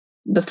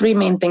the three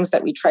main things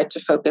that we tried to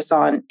focus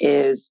on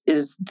is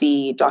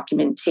the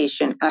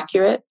documentation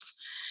accurate?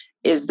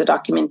 Is the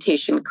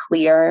documentation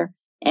clear?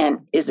 And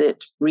is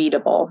it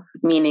readable?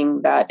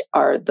 Meaning that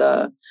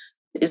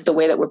is the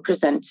way that we're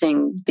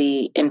presenting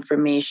the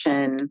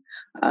information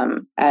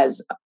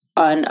as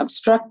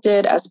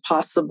unobstructed as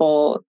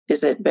possible?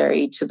 Is it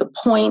very to the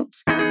point?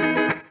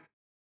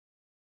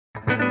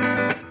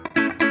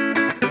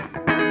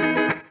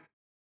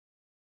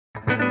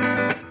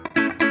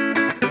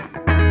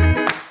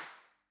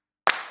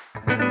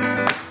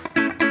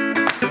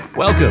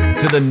 Welcome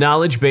to the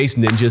Knowledge Base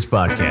Ninjas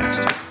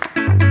podcast,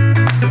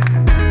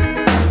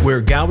 where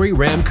Gauri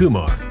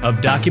Ramkumar of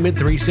Document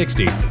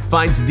 360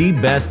 finds the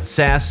best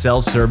SaaS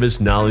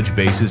self-service knowledge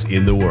bases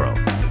in the world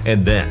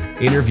and then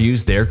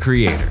interviews their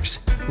creators.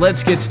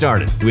 Let's get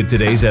started with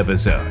today's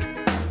episode.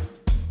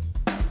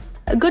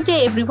 Good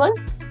day, everyone.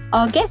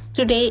 Our guest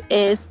today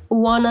is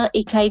Oana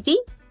Ikaiti,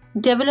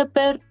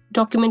 Developer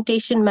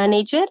Documentation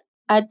Manager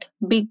at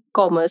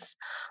BigCommerce.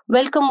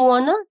 Welcome,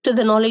 Oana, to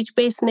the Knowledge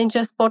Base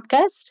Ninjas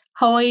podcast.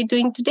 How are you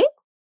doing today?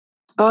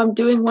 I'm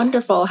doing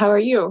wonderful. How are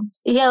you?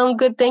 Yeah, I'm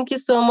good. Thank you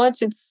so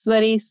much. It's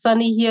very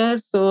sunny here,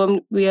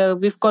 so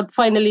we've got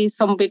finally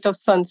some bit of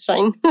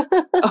sunshine.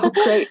 Oh,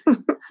 great.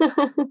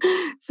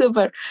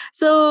 Super.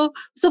 So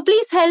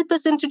please help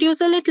us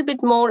introduce a little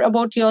bit more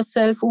about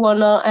yourself,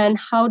 Oana, and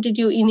how did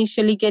you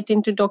initially get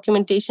into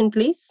documentation,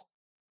 please?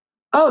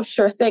 Oh,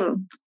 sure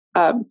thing.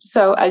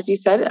 So as you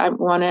said, I'm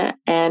Oana,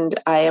 and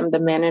I am the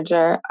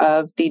manager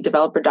of the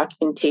developer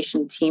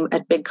documentation team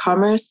at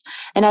BigCommerce.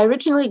 And I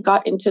originally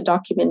got into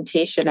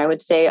documentation, I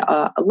would say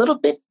a little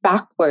bit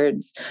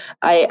backwards.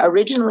 I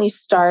originally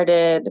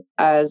started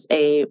as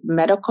a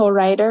medical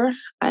writer,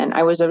 and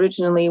I was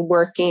originally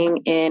working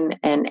in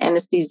an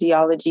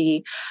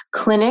anesthesiology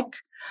clinic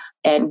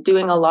and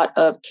doing a lot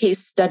of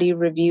case study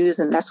reviews.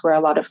 And that's where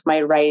a lot of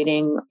my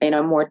writing in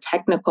a more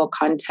technical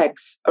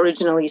context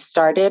originally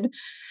started.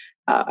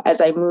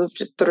 As I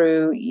moved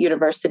through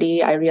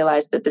university, I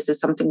realized that this is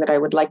something that I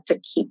would like to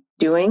keep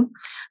doing.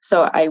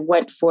 So I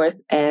went forth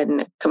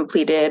and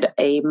completed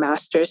a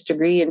master's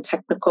degree in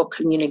technical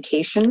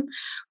communication.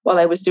 While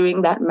I was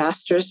doing that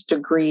master's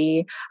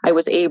degree, I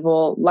was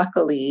able,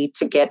 luckily,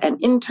 to get an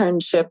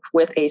internship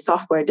with a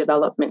software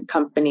development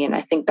company. And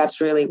I think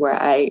that's really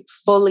where I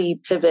fully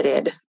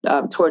pivoted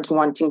towards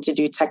wanting to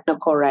do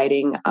technical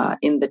writing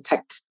in the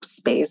tech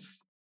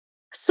space.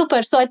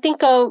 Super. So I think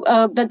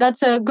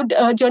that's a good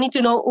journey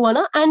to know,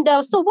 Oana. And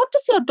so what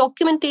is your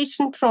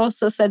documentation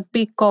process at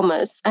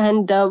BigCommerce,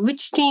 and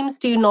which teams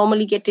do you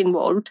normally get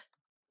involved?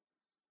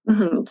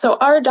 Mm-hmm. So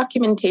our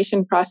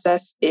documentation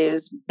process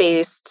is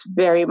based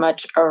very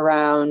much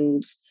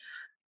around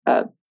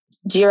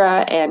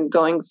Jira and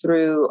going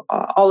through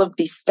all of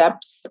these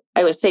steps.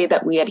 I would say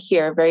that we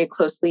adhere very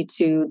closely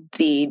to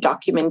the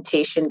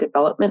documentation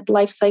development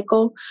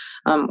lifecycle,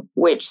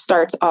 which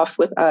starts off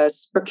with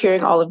us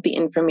procuring all of the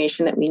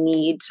information that we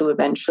need to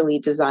eventually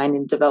design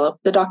and develop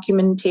the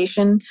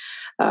documentation.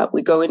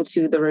 We go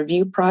into the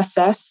review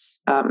process,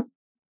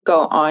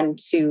 go on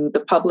to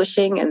the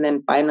publishing, and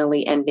then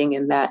finally ending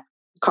in that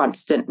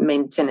constant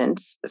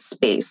maintenance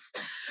space.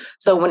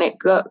 So when it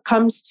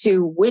comes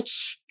to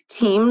which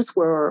teams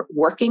we're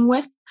working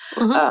with,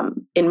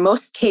 in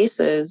most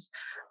cases,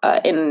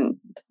 in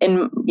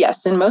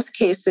most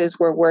cases,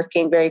 we're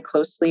working very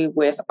closely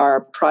with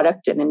our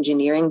product and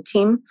engineering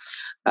team.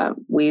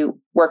 We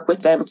work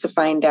with them to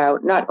find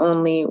out not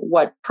only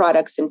what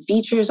products and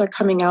features are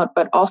coming out,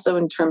 but also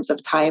in terms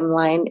of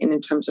timeline and in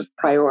terms of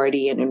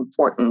priority and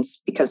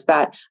importance, because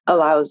that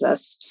allows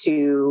us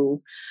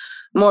to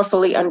more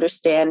fully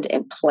understand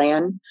and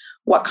plan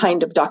what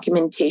kind of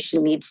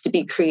documentation needs to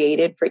be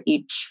created for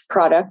each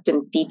product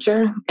and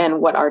feature, and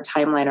what our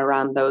timeline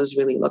around those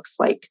really looks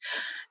like.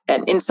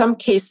 And in some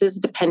cases,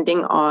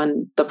 depending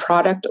on the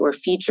product or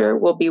feature,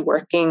 we'll be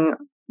working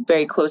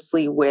very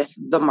closely with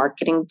the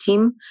marketing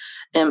team.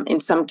 In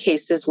some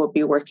cases, we'll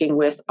be working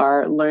with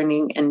our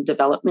learning and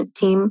development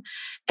team.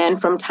 And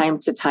from time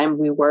to time,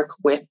 we work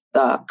with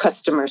the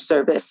customer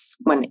service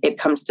when it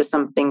comes to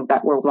something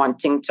that we're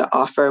wanting to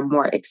offer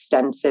more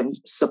extensive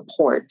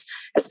support,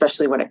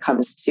 especially when it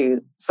comes to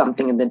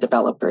something in the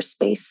developer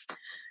space.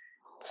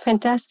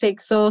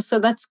 Fantastic. So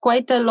that's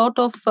quite a lot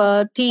of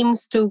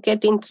teams to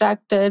get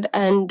interacted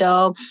and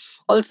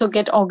also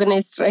get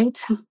organized, right?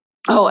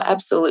 Oh,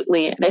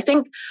 absolutely. And I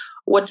think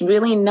what's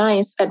really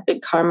nice at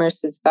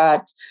BigCommerce is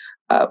that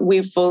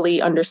we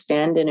fully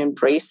understand and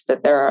embrace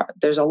that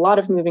there's a lot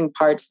of moving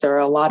parts, there are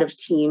a lot of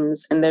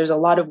teams, and there's a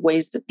lot of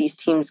ways that these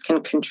teams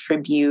can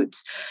contribute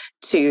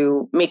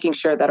to making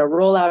sure that a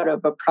rollout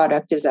of a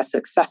product is as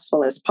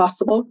successful as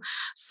possible.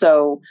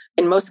 So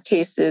in most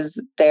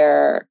cases,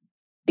 they're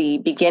the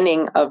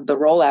beginning of the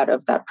rollout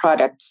of that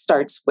product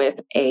starts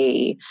with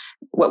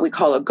what we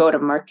call a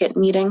go-to-market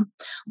meeting,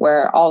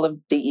 where all of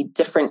the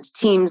different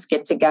teams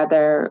get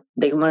together.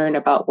 They learn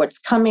about what's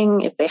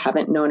coming if they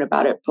haven't known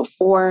about it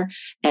before.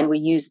 And we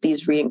use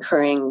these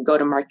recurring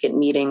go-to-market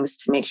meetings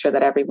to make sure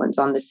that everyone's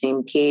on the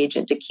same page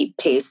and to keep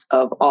pace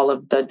of all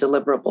of the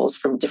deliverables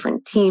from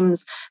different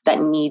teams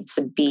that need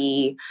to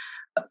be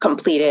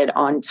completed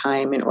on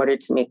time in order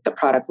to make the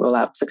product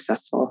rollout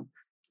successful.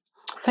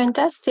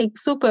 Fantastic.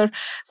 Super.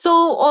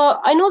 So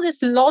I know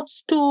there's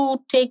lots to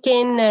take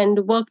in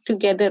and work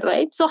together,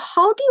 right? So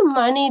how do you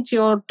manage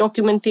your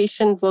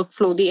documentation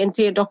workflow, the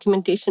NCA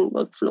documentation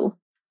workflow?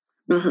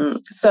 Mm-hmm.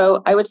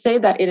 So I would say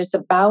that it is a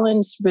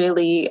balance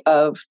really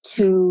of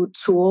two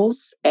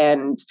tools,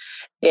 and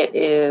it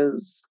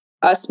is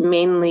us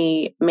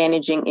mainly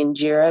managing in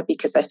Jira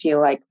because I feel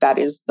like that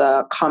is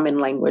the common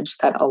language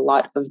that a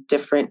lot of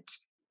different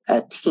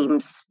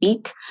teams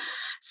speak.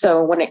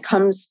 So when it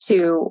comes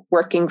to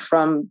working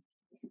from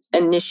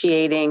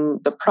initiating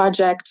the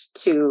project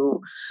to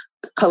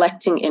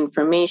collecting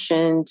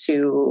information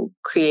to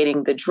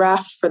creating the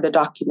draft for the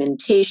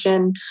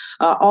documentation,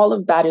 all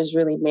of that is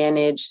really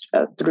managed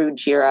through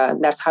Jira.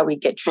 And that's how we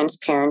get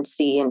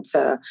transparency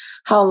into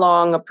how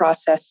long a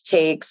process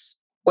takes,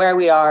 where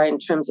we are in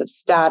terms of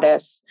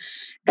status.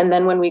 And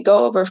then when we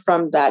go over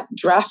from that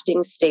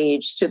drafting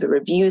stage to the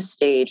review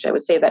stage, I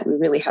would say that we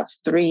really have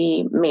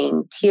three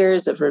main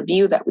tiers of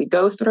review that we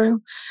go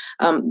through.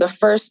 The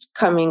first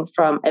coming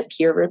from a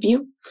peer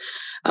review,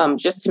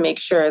 just to make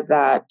sure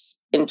that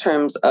in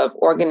terms of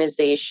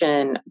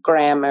organization,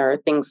 grammar,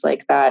 things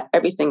like that,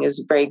 everything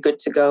is very good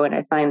to go. And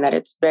I find that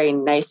it's very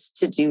nice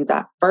to do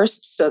that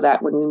first so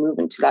that when we move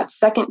into that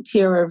second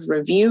tier of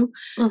review,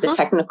 the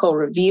technical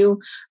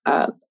review,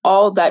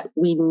 all that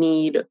we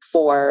need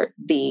for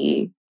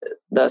the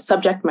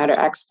subject matter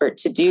expert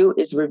to do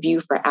is review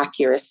for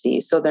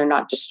accuracy. So they're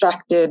not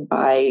distracted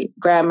by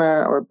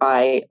grammar or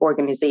by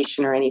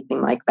organization or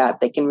anything like that.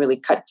 They can really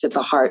cut to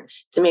the heart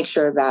to make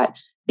sure that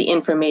the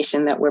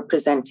information that we're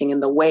presenting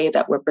and the way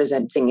that we're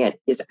presenting it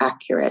is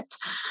accurate.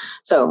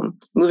 So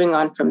moving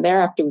on from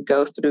there, after we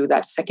go through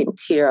that second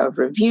tier of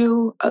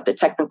review, the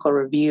technical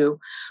review,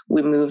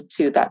 we move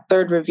to that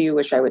third review,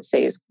 which I would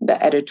say is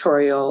the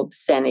editorial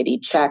sanity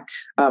check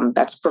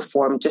that's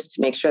performed just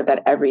to make sure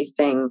that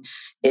everything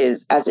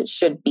is as it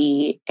should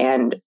be.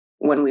 And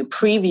when we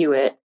preview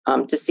it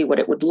to see what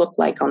it would look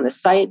like on the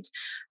site,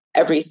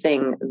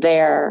 everything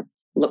there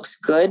looks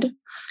good.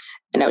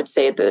 And I would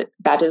say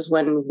that is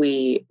when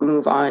we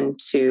move on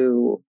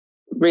to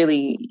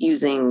really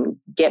using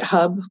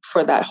GitHub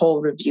for that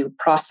whole review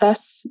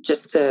process,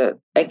 just to,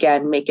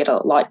 again, make it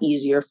a lot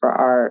easier for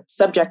our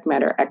subject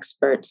matter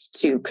experts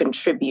to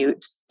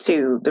contribute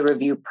to the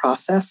review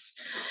process.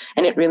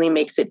 And it really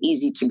makes it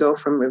easy to go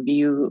from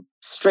review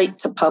straight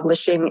to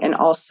publishing and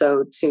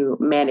also to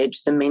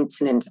manage the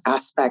maintenance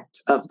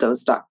aspect of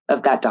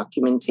that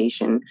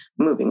documentation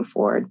moving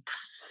forward.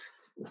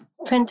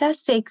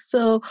 Fantastic.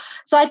 So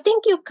I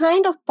think you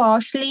kind of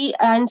partially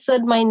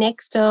answered my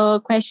next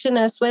question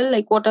as well.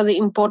 Like, what are the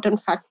important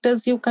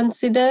factors you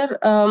consider?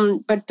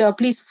 But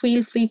please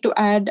feel free to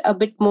add a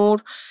bit more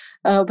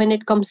when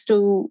it comes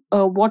to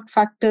what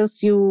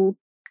factors you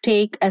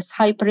take as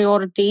high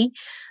priority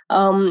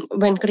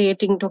when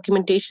creating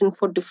documentation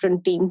for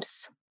different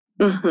teams.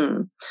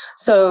 Mm-hmm.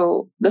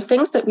 So the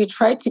things that we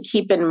try to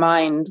keep in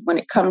mind when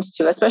it comes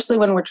to, especially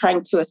when we're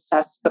trying to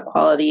assess the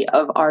quality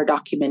of our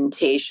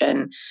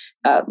documentation,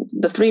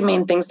 the three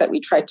main things that we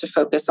try to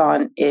focus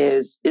on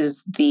is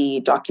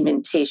the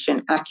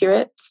documentation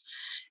accurate?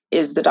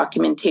 Is the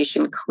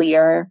documentation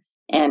clear?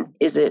 And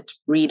is it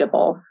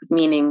readable?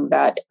 Meaning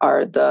that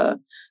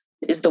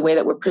is the way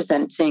that we're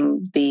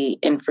presenting the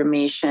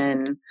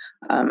information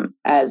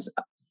as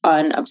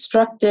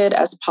unobstructed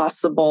as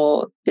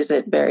possible? Is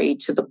it very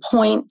to the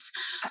point?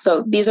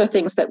 So these are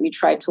things that we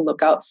try to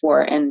look out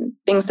for, and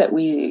things that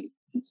we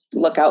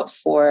look out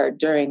for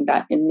during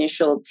that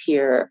initial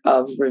tier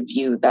of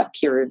review, that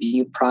peer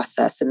review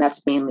process. And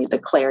that's mainly the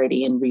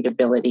clarity and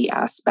readability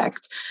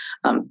aspect.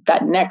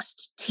 That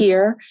next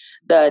tier,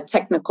 the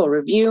technical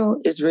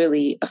review, is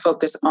really a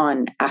focus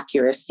on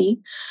accuracy.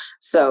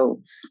 So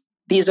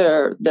these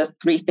are the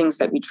three things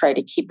that we try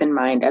to keep in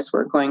mind as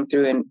we're going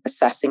through and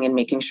assessing and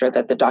making sure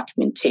that the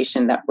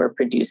documentation that we're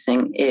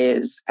producing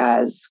is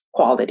as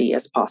quality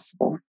as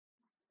possible.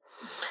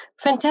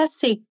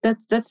 Fantastic.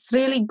 That's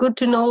really good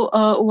to know,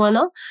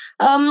 Wana.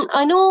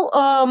 I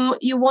know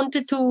you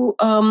wanted to,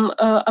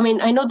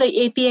 I know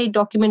the API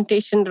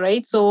documentation,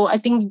 right? So I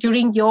think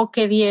during your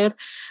career,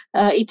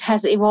 it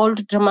has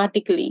evolved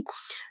dramatically.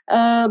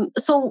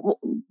 So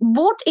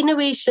what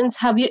innovations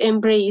have you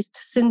embraced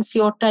since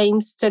your time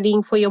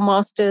studying for your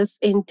master's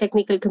in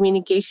technical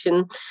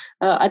communication?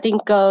 I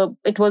think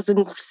it was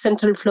in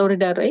Central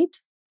Florida, right?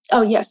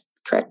 Oh, yes,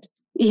 that's correct.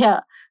 Yeah.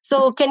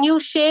 So can you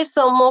share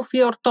some of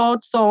your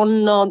thoughts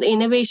on the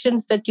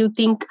innovations that you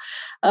think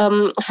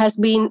has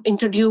been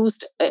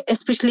introduced,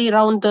 especially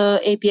around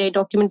the API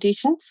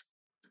documentations?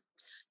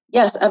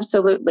 Yes,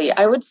 absolutely.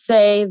 I would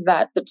say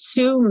that the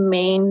two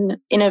main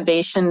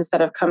innovations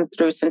that have come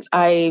through since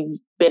I've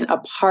been a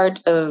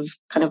part of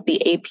kind of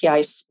the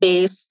API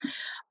space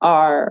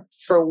are,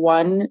 for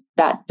one,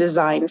 that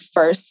design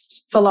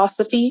first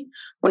philosophy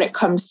when it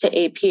comes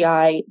to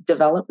API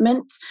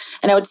development.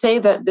 And I would say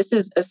that this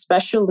is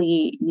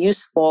especially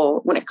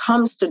useful when it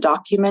comes to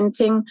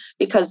documenting,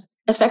 because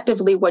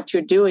effectively what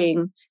you're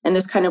doing, and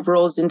this kind of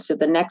rolls into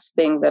the next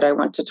thing that I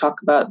want to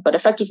talk about, but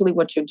effectively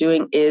what you're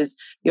doing is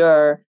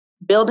you're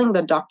building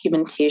the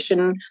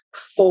documentation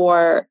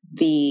for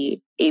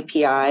the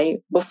API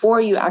before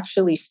you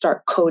actually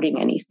start coding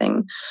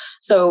anything.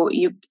 So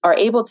you are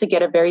able to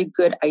get a very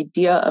good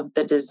idea of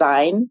the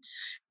design,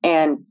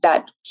 and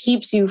that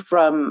keeps you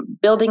from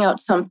building out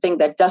something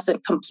that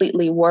doesn't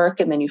completely work.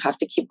 And then you have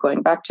to keep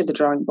going back to the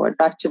drawing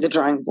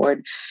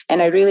board.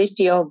 And I really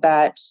feel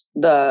that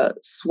the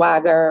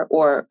Swagger,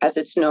 or as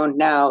it's known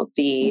now,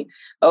 the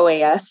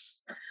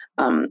OAS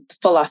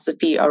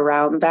philosophy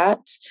around that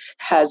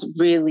has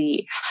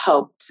really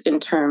helped in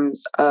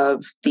terms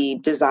of the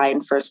design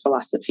first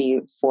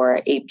philosophy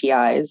for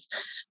APIs,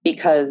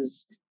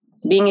 because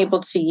being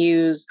able to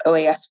use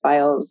OAS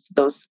files,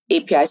 those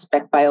API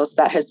spec files,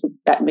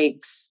 that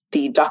makes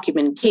the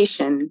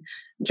documentation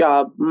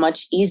job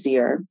much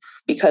easier,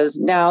 because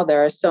now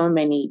there are so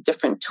many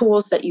different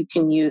tools that you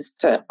can use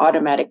to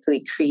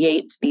automatically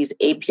create these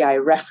API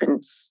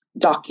reference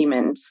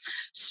documents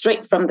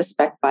straight from the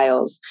spec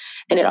files.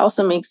 And it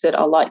also makes it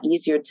a lot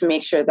easier to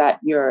make sure that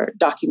your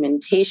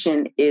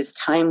documentation is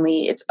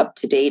timely, it's up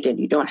to date, and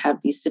you don't have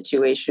these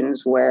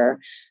situations where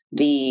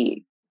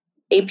the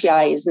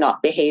API is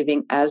not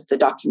behaving as the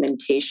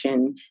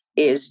documentation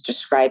is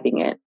describing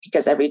it.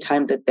 Because every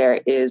time that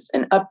there is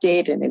an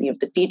update in any of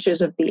the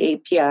features of the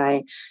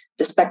API,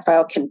 the spec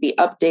file can be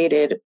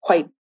updated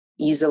quite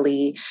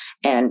easily,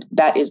 and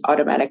that is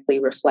automatically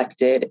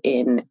reflected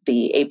in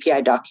the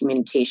API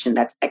documentation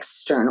that's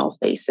external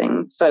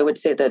facing. So I would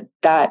say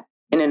that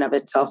in and of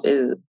itself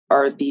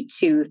are the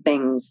two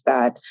things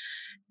that,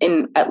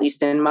 at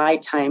least in my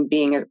time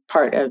being a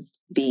part of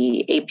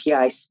the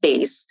API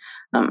space,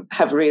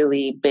 have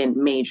really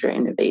been major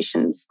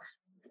innovations.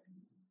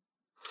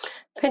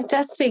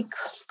 Fantastic.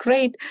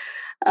 Great.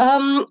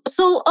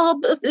 So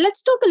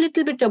let's talk a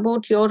little bit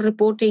about your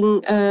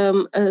reporting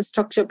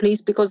structure,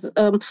 please, because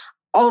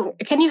or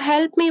can you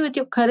help me with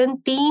your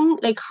current team?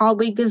 Like, how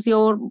big is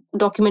your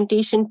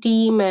documentation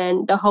team,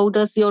 and how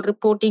does your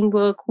reporting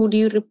work? Who do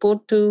you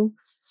report to?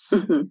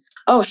 Mm-hmm.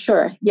 Oh,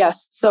 sure.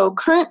 Yes. So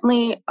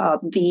currently,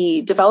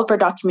 the developer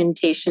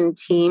documentation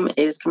team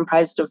is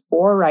comprised of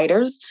 4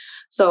 writers.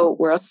 So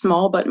we're a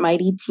small but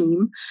mighty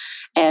team.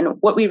 And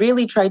what we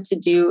really try to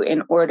do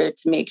in order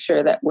to make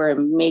sure that we're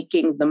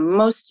making the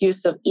most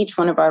use of each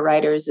one of our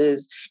writers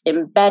is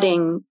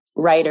embedding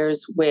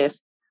writers with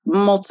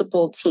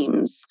multiple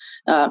teams,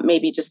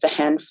 maybe just a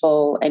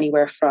handful,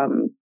 anywhere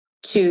from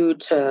 2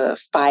 to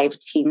 5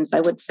 teams, I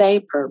would say,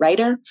 per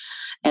writer.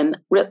 And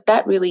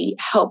that really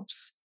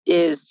helps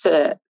is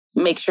to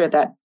make sure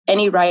that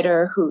any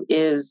writer who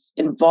is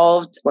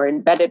involved or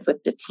embedded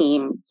with the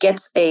team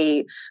gets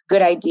a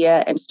good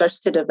idea and starts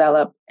to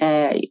develop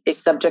a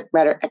subject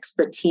matter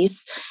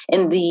expertise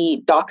in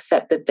the doc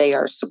set that they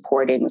are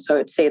supporting. So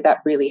I'd say that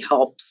really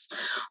helps.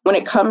 When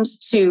it comes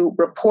to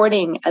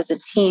reporting as a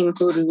team,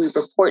 who do we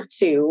report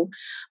to?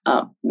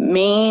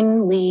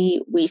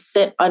 Mainly, we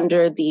sit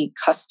under the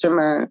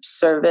customer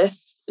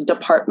service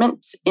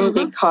department in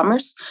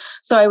BigCommerce.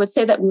 So I would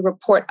say that we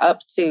report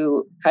up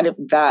to kind of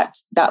that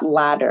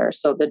ladder.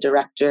 So the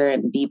director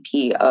and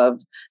VP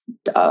of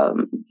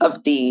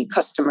the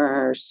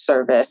customer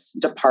service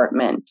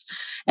department.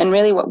 And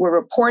really what we're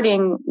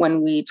reporting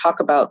when we talk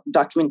about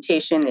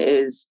documentation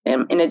is,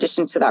 in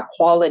addition to that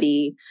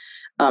quality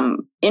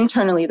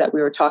internally that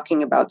we were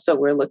talking about. So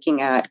we're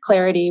looking at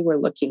clarity, we're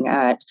looking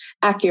at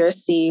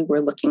accuracy, we're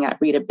looking at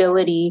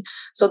readability.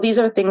 So these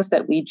are things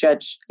that we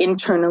judge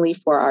internally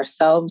for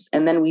ourselves.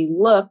 And then we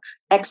look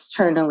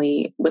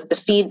externally with the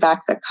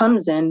feedback that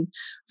comes in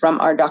from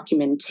our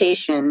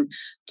documentation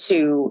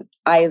to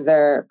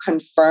either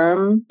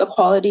confirm the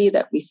quality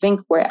that we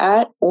think we're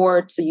at,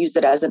 or to use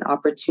it as an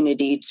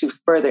opportunity to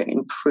further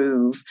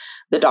improve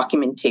the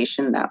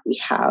documentation that we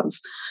have.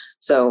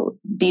 So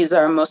these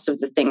are most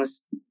of the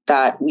things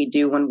that we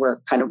do when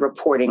we're kind of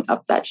reporting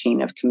up that chain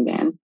of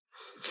command.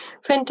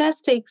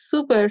 Fantastic,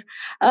 super.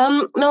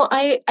 Now,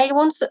 I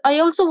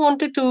also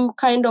wanted to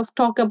kind of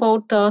talk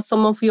about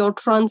some of your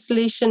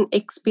translation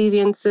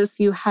experiences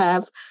you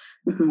have.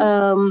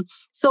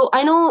 So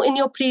I know in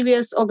your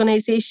previous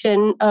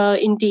organization,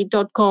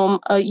 Indeed.com,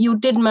 you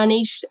did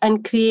manage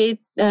the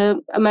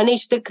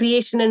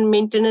creation and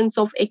maintenance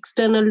of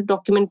external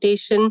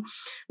documentation,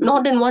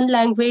 not in one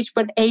language,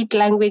 but 8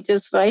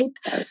 languages, right?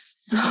 Yes.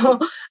 So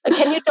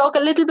can you talk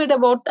a little bit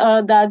about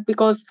that?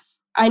 Because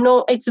I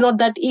know it's not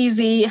that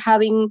easy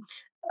having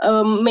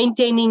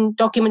maintaining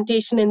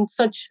documentation in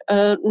such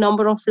a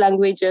number of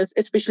languages,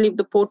 especially if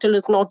the portal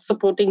is not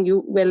supporting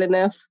you well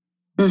enough.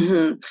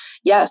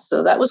 Yes,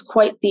 so that was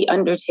quite the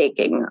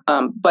undertaking.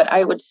 But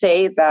I would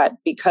say that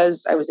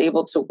because I was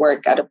able to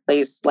work at a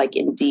place like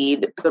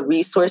Indeed, the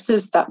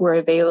resources that were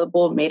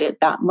available made it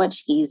that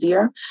much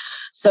easier.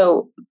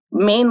 So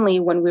mainly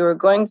when we were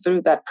going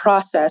through that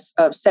process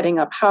of setting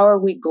up, how are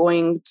we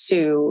going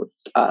to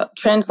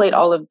translate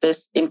all of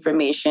this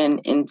information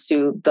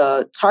into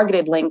the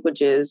targeted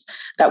languages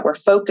that we're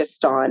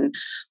focused on,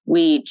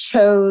 we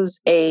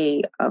chose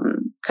a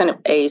kind of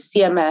a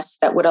CMS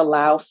that would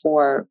allow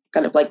for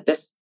kind of like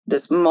this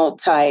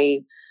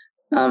multi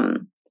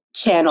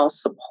channel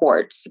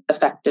support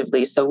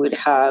effectively. So we'd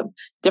have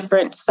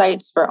different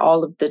sites for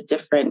all of the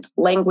different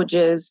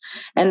languages.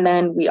 And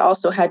then we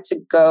also had to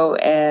go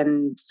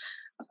and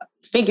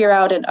figure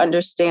out and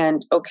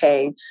understand,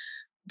 okay,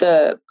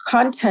 the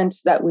content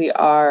that we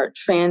are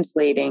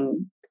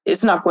translating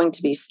is not going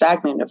to be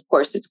stagnant. Of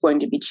course, it's going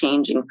to be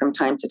changing from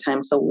time to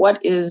time. So what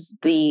is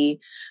the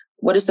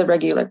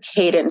regular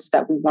cadence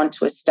that we want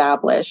to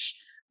establish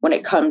when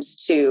it comes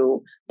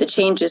to the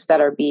changes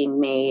that are being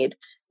made,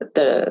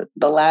 the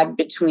lag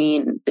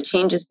between the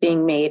changes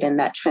being made and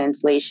that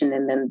translation,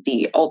 and then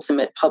the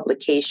ultimate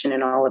publication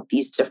in all of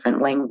these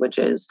different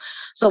languages.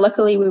 So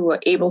luckily, we were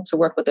able to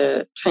work with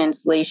a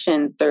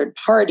translation third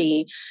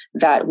party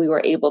that we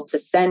were able to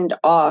send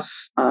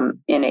off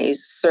in a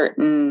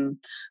certain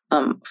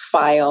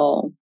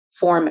file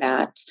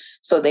format.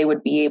 So they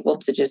would be able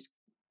to just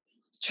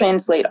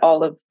translate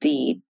all of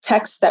the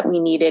text that we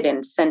needed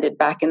and send it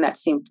back in that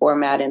same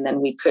format. And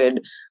then we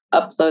could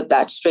upload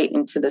that straight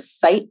into the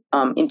site,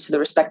 into the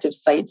respective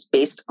sites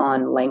based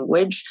on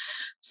language.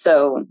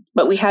 So,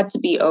 but we had to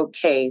be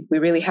okay. We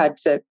really had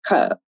to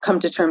come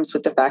to terms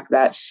with the fact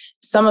that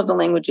some of the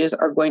languages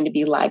are going to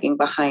be lagging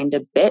behind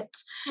a bit.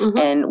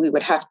 And we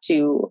would have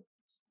to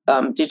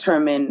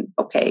determine,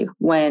 okay,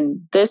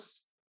 when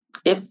this,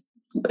 if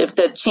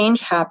the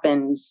change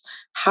happens,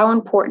 how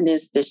important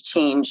is this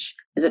change?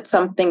 Is it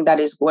something that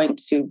is going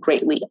to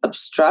greatly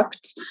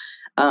obstruct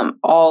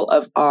all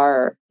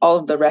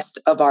of the rest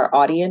of our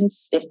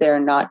audience if they're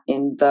not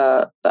in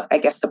the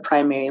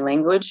primary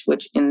language,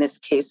 which in this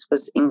case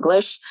was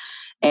English,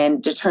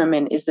 and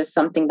determine, is this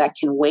something that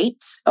can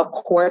wait a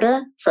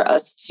quarter for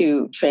us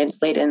to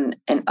translate and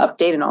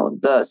update in all of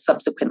the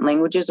subsequent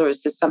languages, or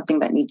is this something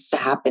that needs to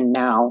happen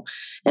now?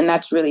 And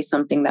that's really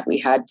something that we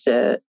had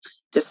to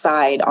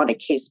decide on a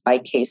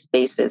case-by-case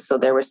basis. So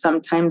there were some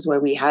times where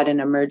we had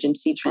an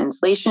emergency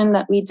translation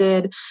that we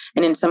did,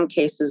 and in some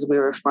cases we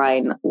were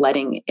fine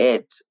letting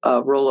it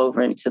roll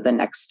over into the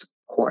next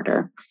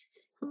quarter.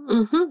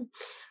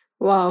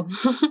 Wow.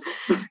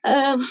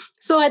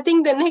 So I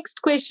think the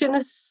next question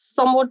is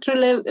somewhat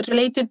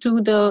related to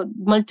the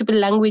multiple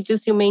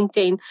languages you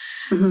maintain.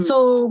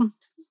 So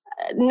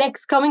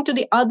next, coming to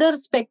the other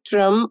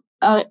spectrum,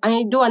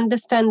 I do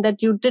understand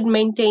that you did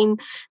maintain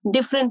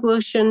different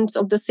versions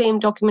of the same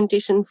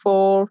documentation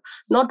for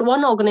not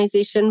one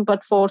organization,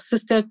 but for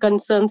sister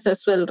concerns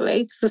as well,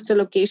 right? Sister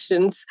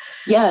locations.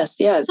 Yes.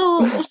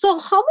 So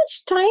how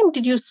much time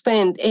did you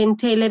spend in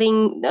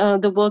tailoring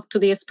the work to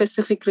their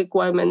specific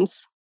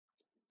requirements?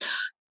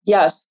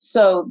 Yes.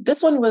 So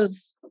this one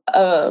was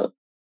a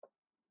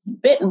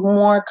bit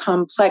more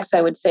complex,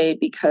 I would say,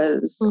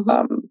 because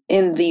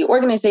in the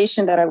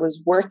organization that I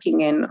was working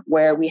in,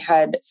 where we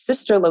had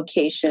sister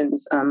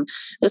locations,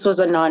 this was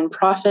a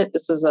nonprofit,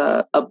 this was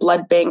a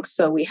blood bank.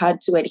 So we had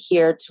to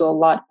adhere to a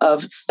lot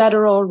of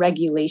federal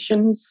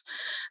regulations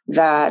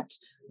that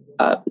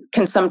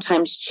can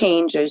sometimes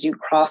change as you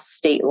cross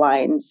state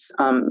lines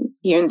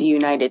here in the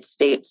United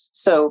States.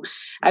 So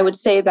I would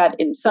say that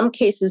in some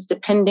cases,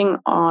 depending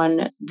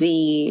on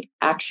the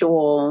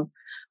actual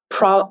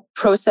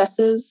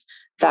processes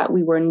that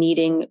we were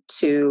needing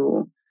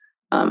to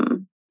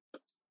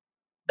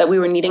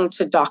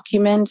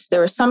document,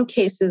 there were some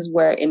cases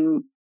where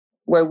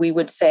we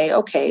would say,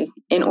 okay,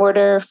 in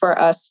order for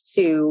us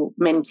to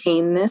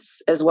maintain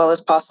this as well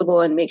as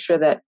possible and make sure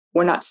that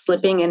we're not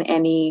slipping in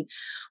any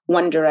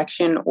one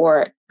direction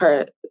or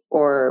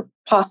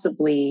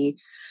possibly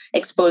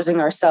exposing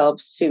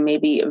ourselves to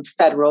maybe a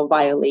federal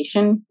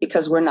violation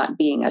because we're not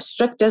being as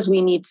strict as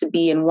we need to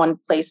be in one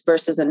place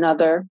versus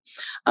another,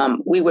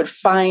 we would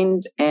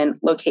find and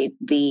locate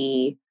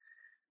the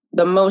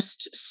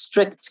most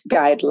strict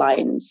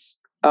guidelines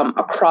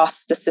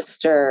across the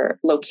sister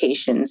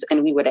locations,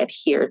 and we would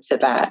adhere to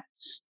that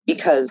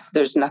because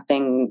there's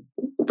nothing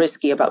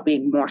risky about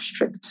being more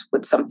strict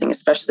with something,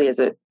 especially as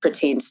it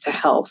pertains to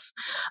health.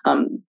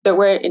 There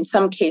were in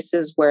some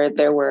cases where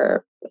there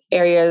were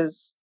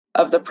areas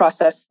of the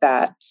process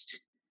that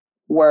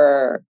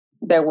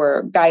there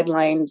were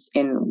guidelines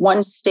in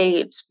one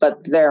state,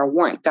 but there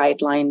weren't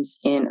guidelines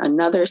in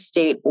another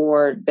state,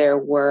 or there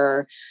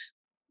were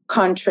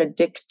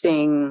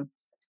contradicting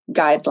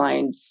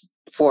guidelines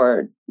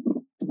for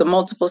the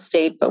multiple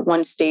state, but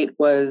one state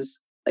was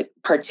like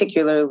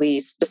particularly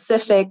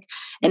specific.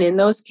 And in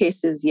those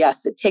cases,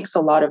 yes, it takes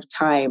a lot of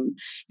time,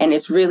 and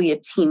it's really a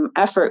team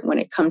effort when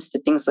it comes to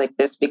things like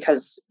this,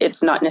 because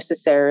it's not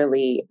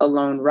necessarily a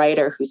lone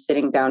writer who's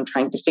sitting down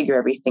trying to figure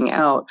everything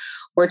out.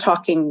 We're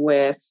talking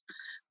with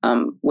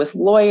with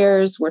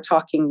lawyers. We're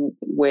talking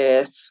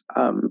with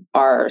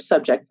our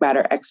subject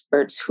matter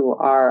experts who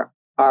are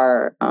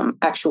our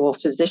actual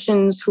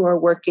physicians who are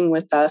working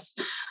with us.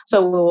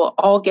 So we will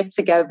all get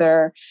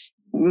together,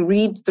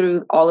 read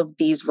through all of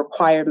these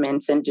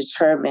requirements and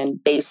determine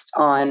based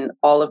on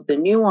all of the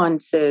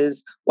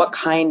nuances, what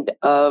kind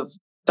of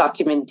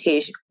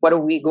documentation, what are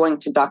we going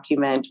to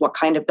document, what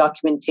kind of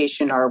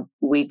documentation are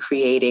we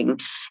creating,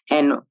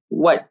 and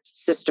what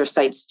sister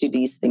sites do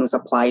these things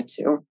apply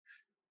to.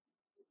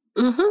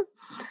 Mm-hmm.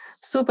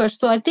 Super.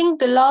 So I think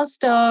the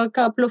last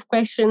couple of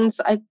questions,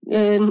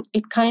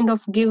 it kind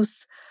of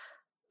gives,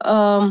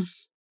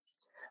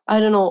 I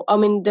don't know, I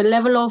mean, the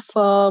level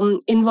of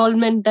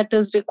involvement that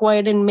is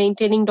required in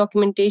maintaining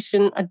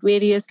documentation at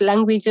various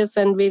languages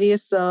and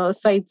various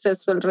sites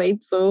as well,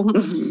 right? So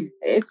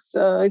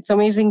it's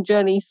amazing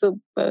journey.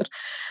 Super.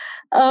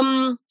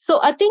 So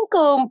I think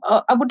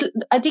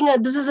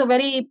this is a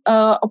very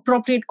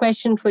appropriate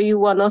question for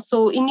you, Anna.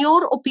 So in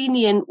your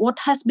opinion, what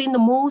has been the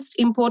most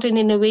important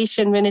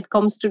innovation when it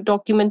comes to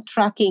document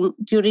tracking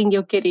during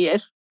your career?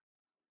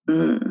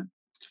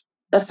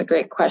 That's a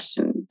great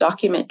question.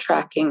 Document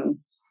tracking.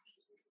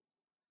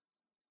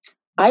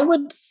 I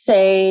would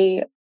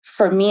say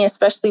for me,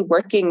 especially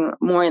working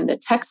more in the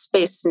tech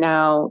space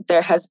now,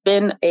 there has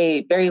been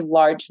a very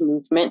large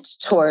movement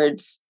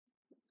towards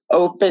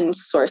open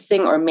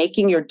sourcing or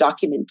making your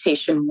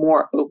documentation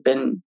more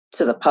open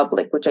to the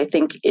public, which I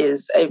think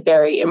is a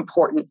very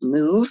important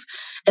move,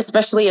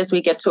 especially as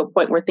we get to a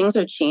point where things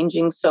are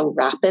changing so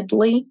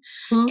rapidly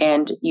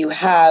and you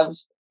have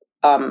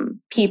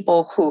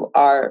people who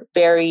are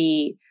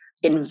very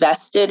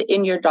invested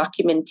in your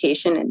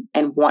documentation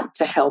and want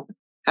to help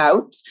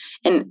out,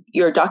 and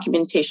your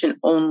documentation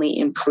only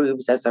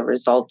improves as a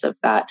result of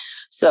that.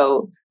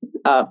 So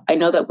I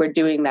know that we're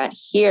doing that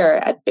here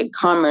at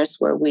BigCommerce,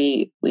 where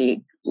we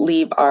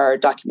leave our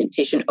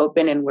documentation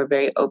open, and we're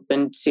very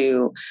open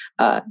to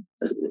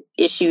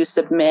issue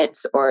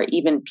submits or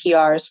even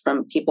PRs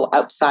from people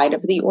outside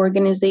of the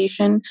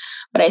organization.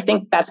 But I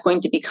think that's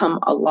going to become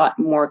a lot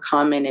more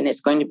common, and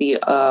it's going to be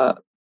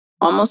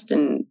almost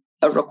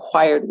a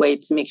required way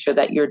to make sure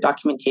that your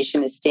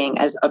documentation is staying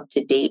as up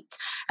to date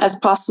as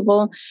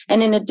possible.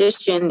 And in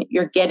addition,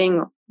 you're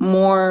getting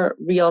more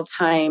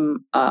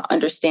real-time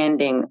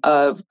understanding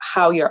of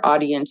how your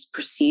audience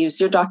perceives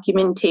your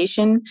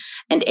documentation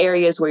and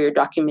areas where your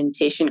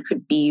documentation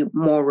could be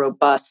more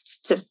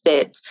robust to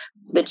fit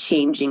the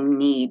changing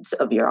needs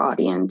of your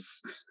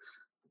audience.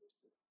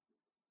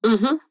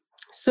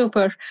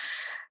 Super.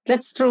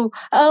 That's true.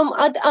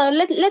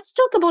 Let's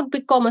talk about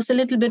BigCommerce a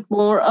little bit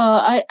more.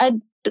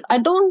 I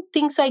don't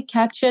think I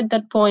captured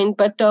that point,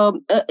 but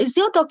is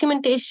your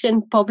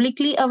documentation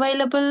publicly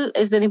available?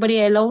 Is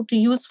anybody allowed to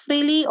use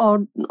freely,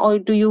 or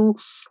do you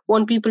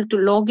want people to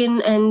log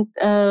in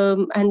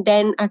and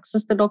then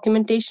access the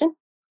documentation?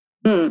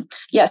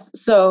 Yes.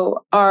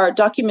 So our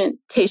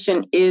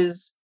documentation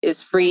is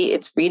free.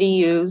 It's free to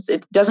use.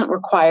 It doesn't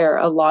require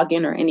a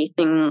login or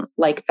anything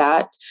like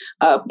that,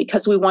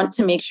 because we want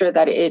to make sure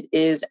that it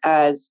is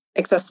as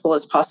accessible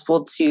as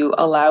possible to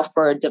allow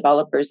for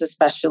developers,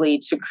 especially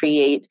to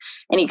create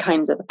any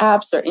kinds of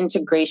apps or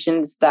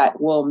integrations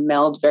that will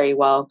meld very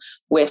well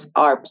with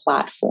our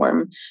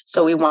platform.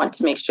 So we want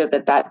to make sure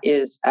that that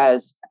is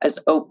as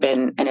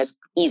open and as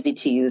easy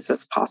to use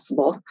as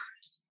possible.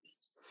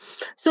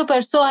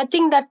 Super. So I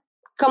think that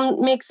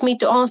makes me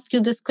to ask you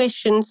this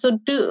question. So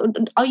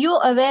are you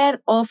aware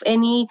of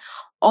any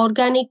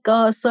organic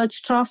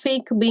search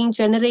traffic being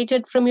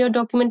generated from your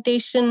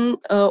documentation,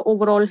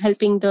 overall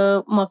helping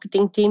the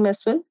marketing team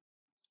as well?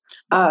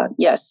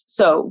 Yes.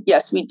 So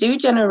yes, we do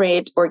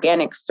generate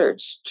organic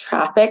search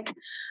traffic.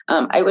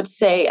 I would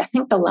say, I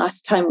think the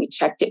last time we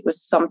checked, it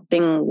was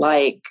something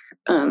like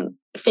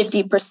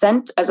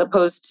 50% as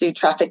opposed to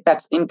traffic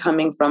that's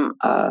incoming from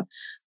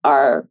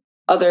our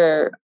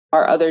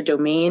other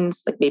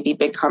domains, like maybe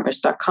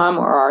bigcommerce.com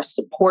or our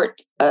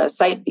support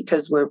site,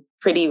 because we're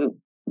pretty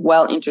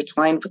well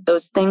intertwined with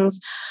those things.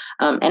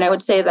 And I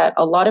would say that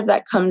a lot of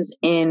that comes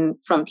in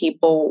from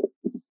people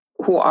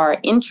who are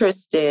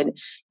interested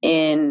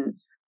in,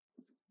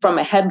 from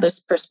a headless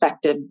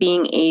perspective,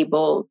 being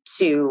able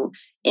to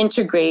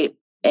integrate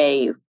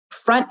a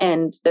front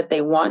end that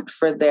they want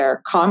for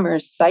their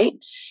commerce site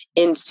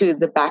into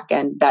the back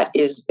end that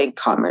is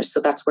BigCommerce. So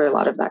that's where a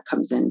lot of that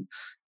comes in.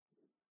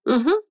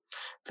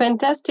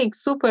 Fantastic.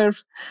 Super.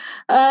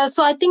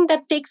 So I think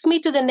that takes me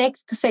to the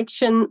next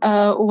section,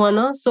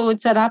 Uvana. So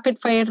it's a rapid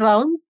fire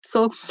round.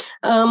 So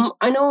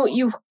I know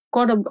you've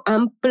got an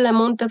ample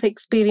amount of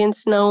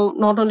experience now,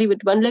 not only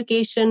with one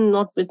location,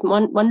 not with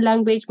one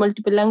language,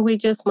 multiple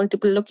languages,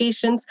 multiple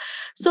locations.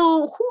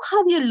 So who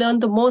have you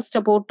learned the most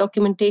about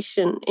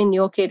documentation in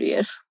your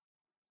career?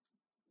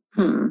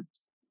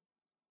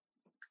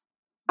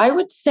 I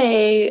would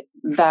say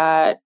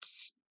that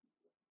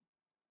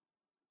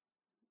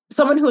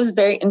someone who was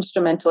very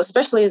instrumental,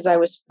 especially as I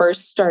was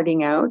first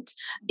starting out,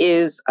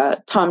 is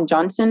Tom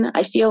Johnson.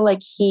 I feel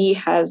like he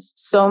has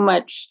so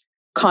much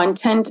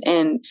content,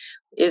 and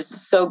is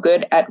so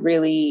good at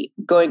really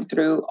going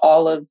through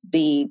all of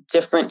the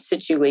different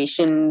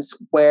situations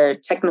where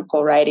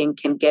technical writing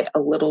can get a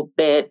little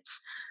bit,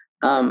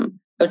 I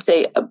would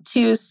say,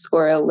 obtuse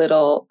or a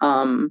little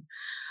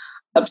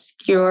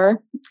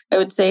obscure, I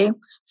would say.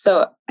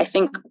 So I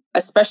think,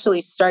 especially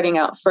starting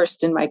out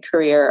first in my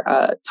career,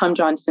 Tom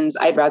Johnson's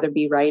I'd Rather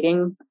Be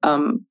Writing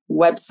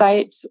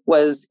website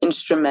was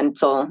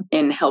instrumental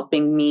in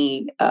helping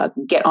me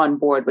get on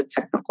board with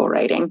technical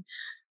writing.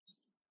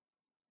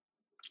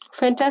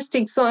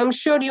 Fantastic. So I'm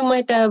sure you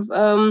might have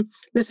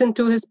listened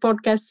to his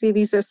podcast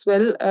series as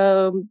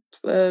well,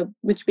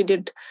 which we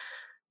did,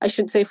 I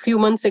should say, a few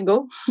months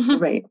ago.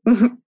 Right.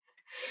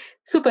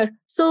 Super.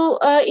 So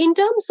in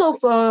terms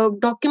of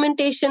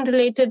documentation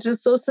related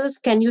resources,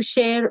 can you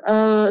share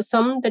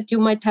some that you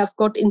might have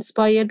got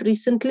inspired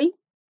recently?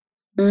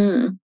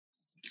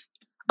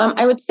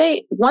 I would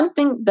say one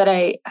thing that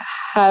I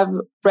have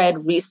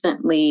read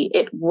recently,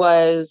 it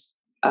was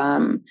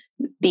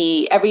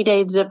the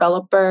Everyday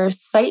Developer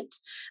site.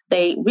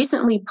 They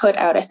recently put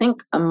out, I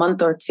think a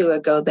month or two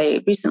ago,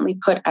 they recently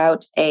put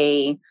out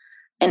an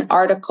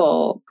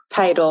article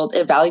titled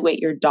Evaluate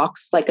Your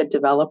Docs Like a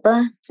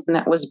Developer. And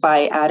that was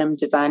by Adam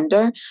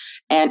Devander.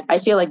 And I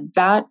feel like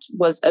that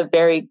was a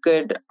very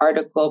good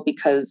article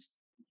because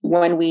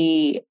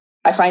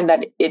I find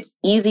that it's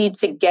easy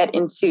to get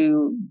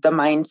into the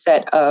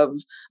mindset of,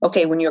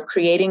 okay, when you're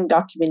creating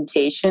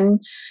documentation,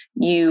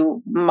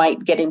 you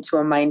might get into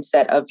a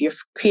mindset of you're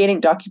creating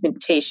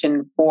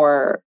documentation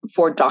for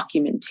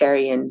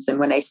documentarians. And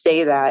when I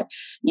say that,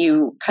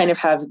 you kind of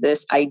have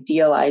this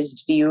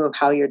idealized view of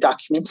how your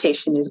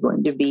documentation is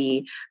going to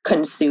be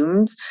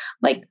consumed.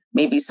 Like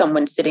maybe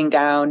someone sitting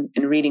down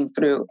and reading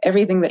through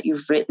everything that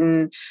you've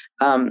written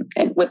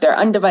and with their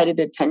undivided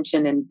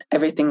attention and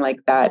everything like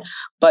that.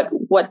 But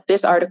what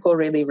this article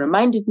really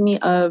reminded me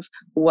of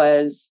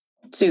was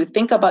to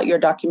think about your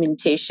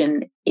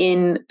documentation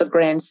in the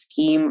grand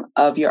scheme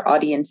of your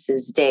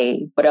audience's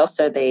day. What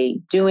else are they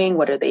doing?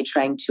 What are they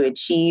trying to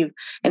achieve?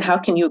 And how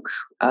can you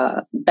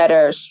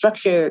better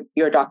structure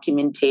your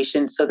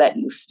documentation so that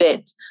you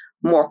fit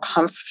more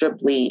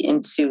comfortably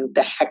into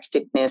the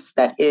hecticness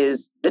that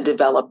is the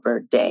developer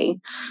day?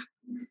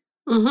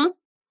 Mm-hmm.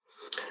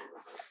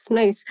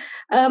 Nice.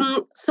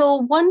 So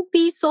one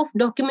piece of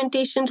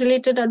documentation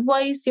related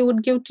advice you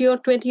would give to your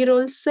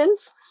 20-year-old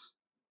self?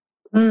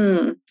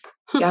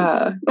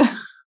 Yeah.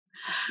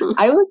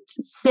 I would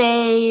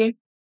say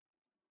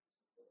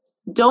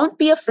don't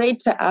be afraid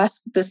to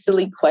ask the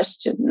silly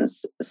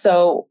questions.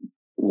 So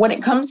when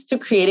it comes to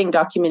creating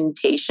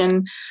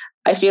documentation,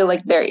 I feel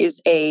like there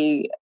is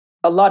a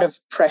lot of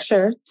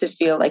pressure to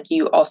feel like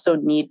you also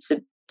need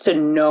to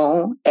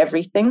know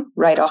everything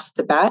right off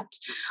the bat.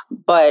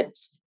 But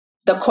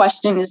the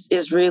question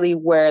is really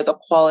where the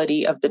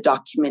quality of the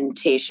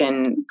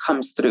documentation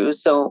comes through.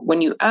 So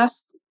when you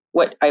ask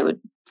what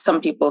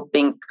some people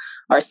think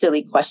are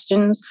silly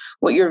questions,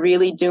 what you're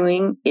really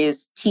doing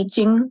is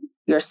teaching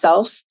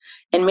yourself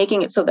and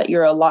making it so that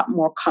you're a lot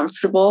more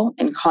comfortable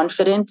and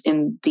confident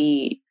in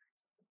the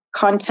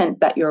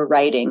content that you're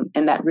writing.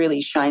 And that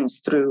really shines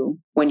through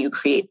when you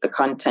create the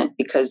content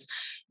because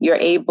you're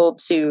able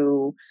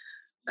to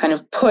kind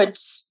of put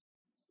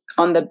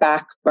on the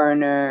back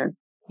burner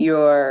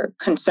your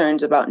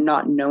concerns about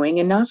not knowing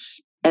enough.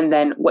 And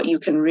then what you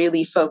can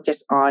really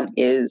focus on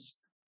is,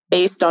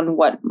 based on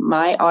what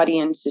my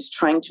audience is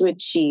trying to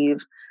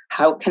achieve,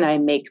 how can I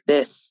make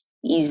this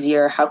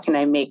easier? How can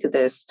I make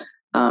this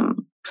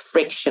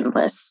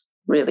frictionless,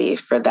 really,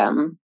 for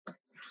them?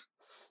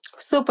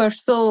 Super.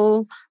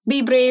 So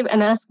be brave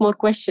and ask more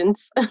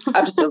questions.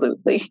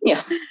 Absolutely.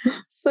 Yes.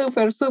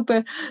 Super.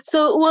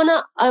 So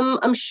Wana,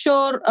 I'm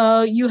sure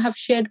you have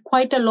shared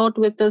quite a lot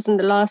with us in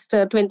the last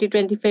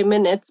 20-25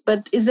 minutes,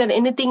 but is there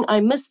anything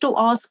I missed to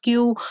ask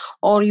you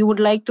or you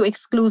would like to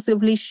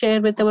exclusively share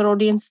with our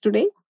audience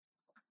today?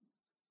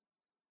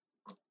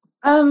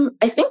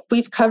 I think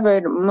we've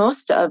covered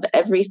most of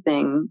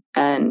everything.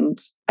 And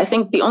I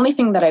think the only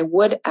thing that I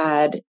would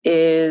add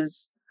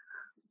is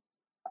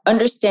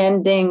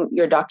understanding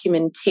your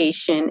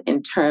documentation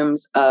in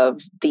terms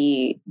of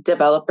the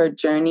developer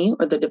journey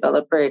or the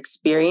developer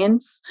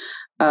experience,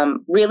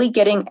 really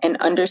getting an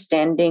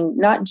understanding,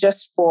 not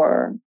just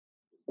for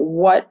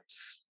what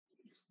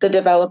the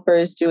developer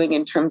is doing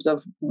in terms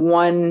of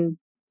one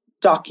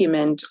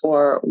document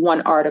or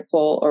one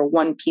article or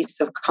one piece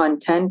of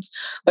content,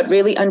 but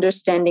really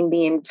understanding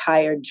the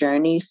entire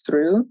journey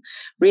through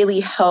really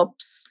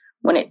helps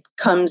when it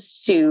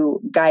comes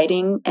to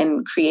guiding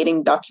and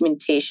creating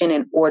documentation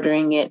and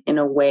ordering it in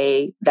a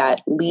way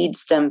that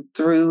leads them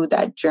through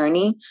that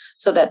journey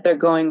so that they're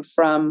going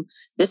from,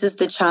 this is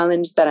the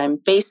challenge that I'm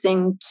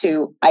facing,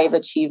 to I've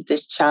achieved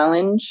this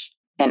challenge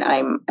and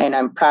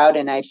I'm proud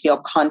and I feel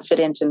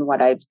confident in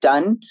what I've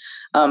done.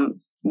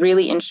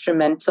 Really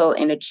instrumental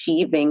in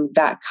achieving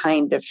that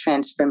kind of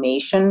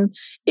transformation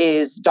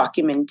is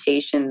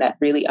documentation that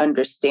really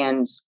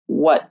understands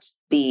what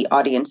the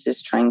audience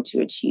is trying to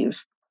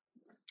achieve.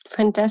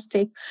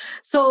 Fantastic.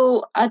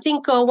 So I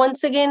think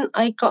once again,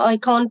 I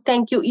can't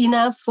thank you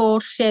enough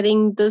for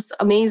sharing this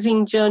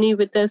amazing journey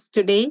with us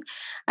today.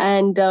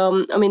 And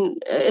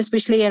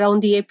especially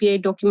around the API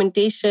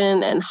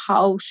documentation and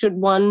how should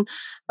one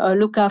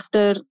look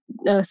after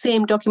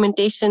same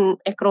documentation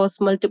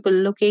across multiple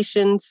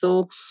locations.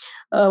 So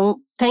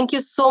thank you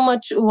so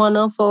much,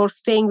 Uvana, for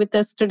staying with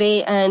us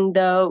today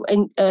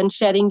and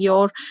sharing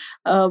your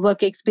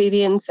work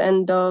experience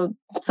and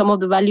some of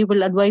the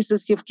valuable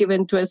advices you've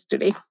given to us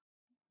today.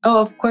 Oh,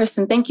 of course.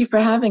 And thank you for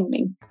having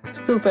me.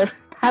 Super.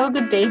 Have a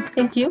good day.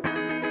 Thank you.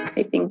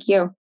 Okay, thank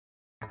you.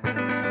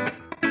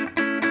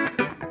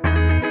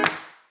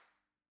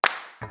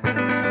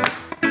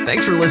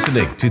 Thanks for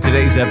listening to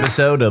today's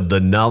episode of the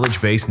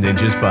Knowledge Base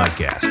Ninjas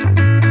podcast.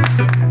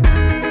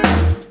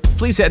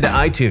 Please head to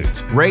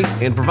iTunes, rate,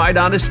 and provide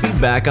honest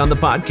feedback on the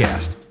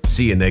podcast.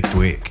 See you next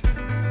week.